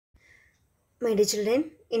My dear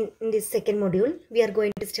children, in this second module, we are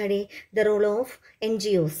going to study the role of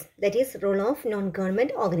NGOs, that is, role of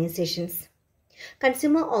non-government organizations.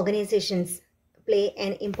 Consumer organizations play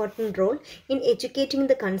an important role in educating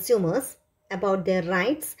the consumers about their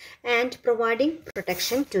rights and providing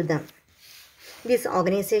protection to them. These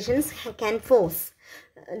organizations can force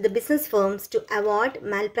the business firms to avoid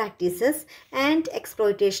malpractices and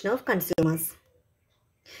exploitation of consumers.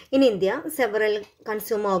 In India, several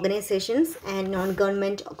consumer organizations and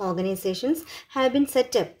non-government organizations have been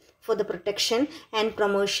set up for the protection and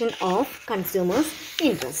promotion of consumers'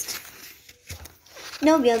 interest.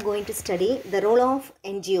 Now we are going to study the role of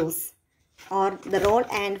NGOs, or the role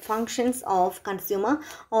and functions of consumer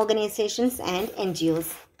organizations and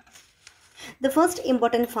NGOs. The first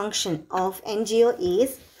important function of NGO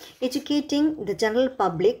is educating the general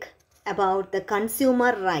public about the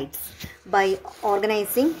consumer rights by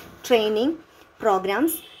organizing training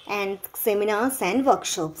programs and seminars and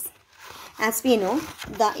workshops. As we know,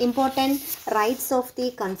 the important rights of the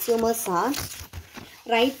consumers are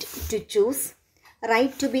right to choose,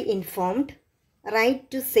 right to be informed, right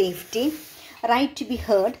to safety, right to be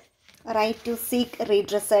heard, right to seek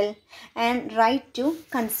redressal, and right to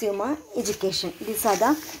consumer education. These are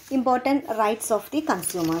the important rights of the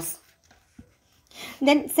consumers.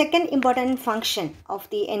 Then second important function of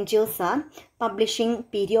the NGOs are publishing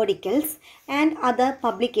periodicals and other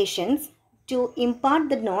publications to impart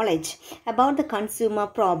the knowledge about the consumer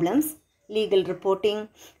problems, legal reporting,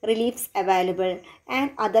 reliefs available,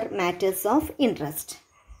 and other matters of interest.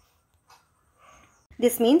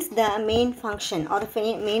 This means the main function or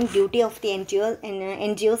main duty of the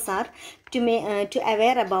NGOs are to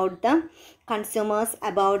aware about the consumers,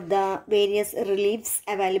 about the various reliefs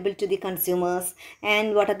available to the consumers,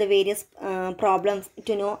 and what are the various problems,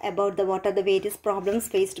 to know about what are the various problems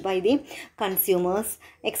faced by the consumers,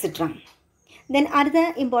 etc. Then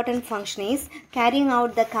another important function is carrying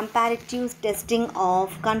out the comparative testing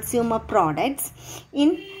of consumer products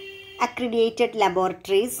in accredited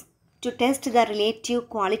laboratories to test the relative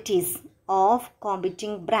qualities of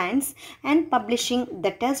competing brands and publishing the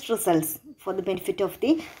test results for the benefit of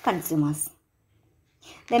the consumers.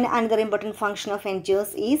 Then another important function of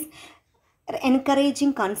NGOs is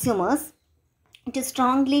encouraging consumers to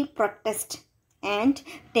strongly protest and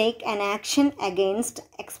take an action against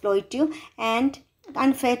exploitative and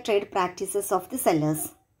unfair trade practices of the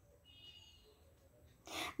sellers.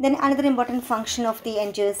 Then another important function of the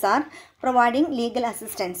NGOs are providing legal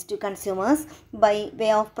assistance to consumers by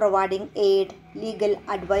way of providing aid, legal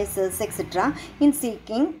advices, etc. in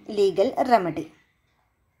seeking legal remedy.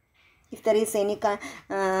 If there is any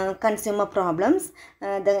consumer problems,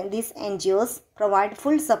 these NGOs provide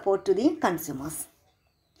full support to the consumers.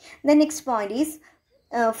 The next point is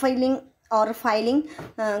filing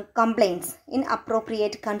complaints in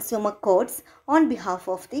appropriate consumer courts on behalf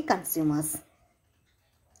of the consumers.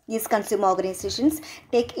 These consumer organizations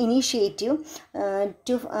take initiative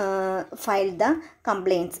to file the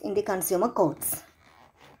complaints in the consumer courts.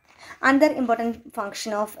 Another important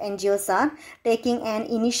function of NGOs are taking an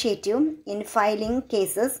initiative in filing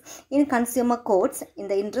cases in consumer courts in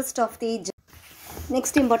the interest of the.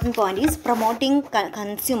 Next important point is promoting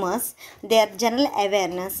consumers their general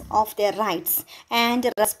awareness of their rights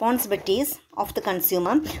and responsibilities of the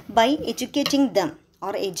consumer by educating them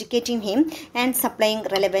or educating him and supplying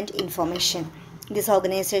relevant information. This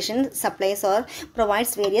organization supplies or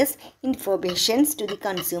provides various informations to the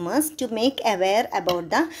consumers to make aware about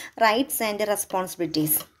the rights and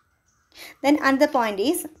responsibilities. Then another point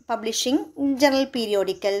is publishing general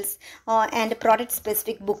periodicals and product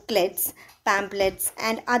specific booklets, pamphlets,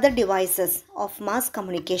 and other devices of mass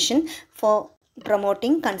communication for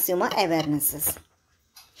promoting consumer awarenesses.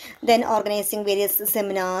 Then organizing various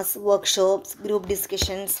seminars, workshops, group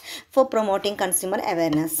discussions for promoting consumer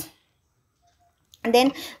awareness. And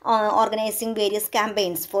then organizing various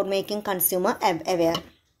campaigns for making consumer aware.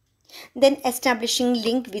 Then establishing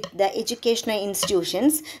link with the educational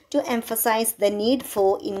institutions to emphasize the need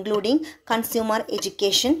for including consumer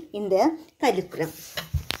education in their curriculum.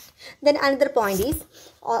 Then another point is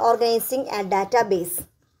organizing a database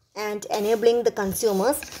and enabling the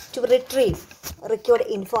consumers to retrieve required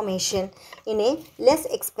information in a less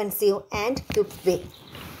expensive and quick way.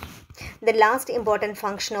 The last important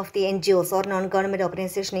function of the NGOs or non-government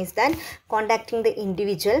organization is that contacting the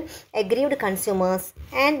individual aggrieved consumers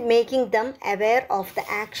and making them aware of the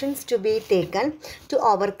actions to be taken to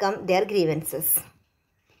overcome their grievances.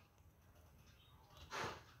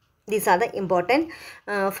 These are the important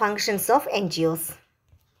functions of NGOs.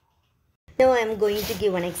 Now I am going to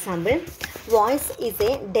give an example. Voice is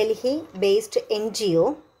a Delhi-based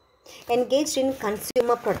NGO engaged in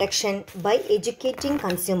consumer protection by educating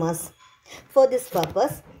consumers. For this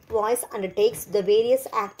purpose, Voice undertakes the various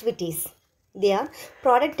activities. They are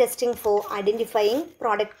product testing for identifying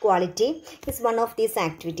product quality is one of these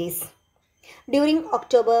activities. During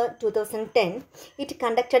October 2010, it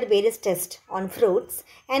conducted various tests on fruits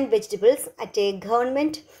and vegetables at a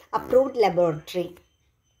government-approved laboratory,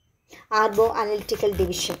 Arbo Analytical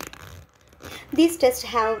Division. These tests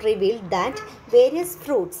have revealed that various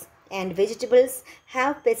fruits and vegetables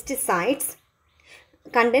have pesticides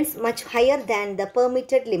contents much higher than the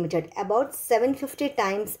permitted limit, about 750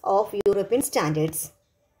 times of European standards.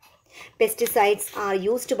 Pesticides are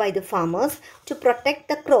used by the farmers to protect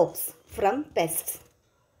the crops from pests.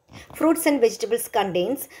 Fruits and vegetables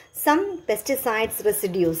contains some pesticides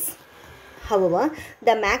residues. However,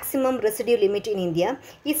 the maximum residue limit in India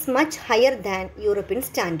is much higher than European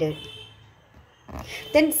standard.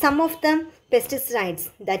 Then some of the pesticides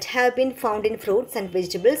that have been found in fruits and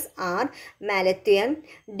vegetables are malathion,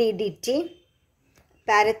 DDT,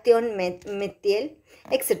 parathion methyl,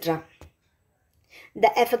 etc.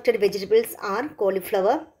 The affected vegetables are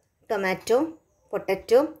cauliflower, tomato,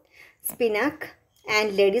 potato, spinach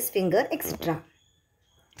and lady's finger, etc.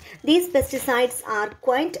 These pesticides are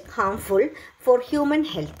quite harmful for human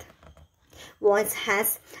health. Voice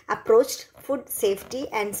has approached Food Safety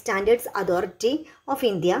and Standards Authority of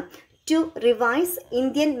India to revise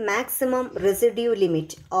Indian maximum residue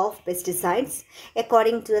limit of pesticides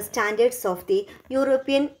according to the standards of the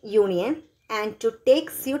European Union and to take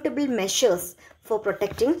suitable measures for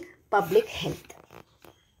protecting public health.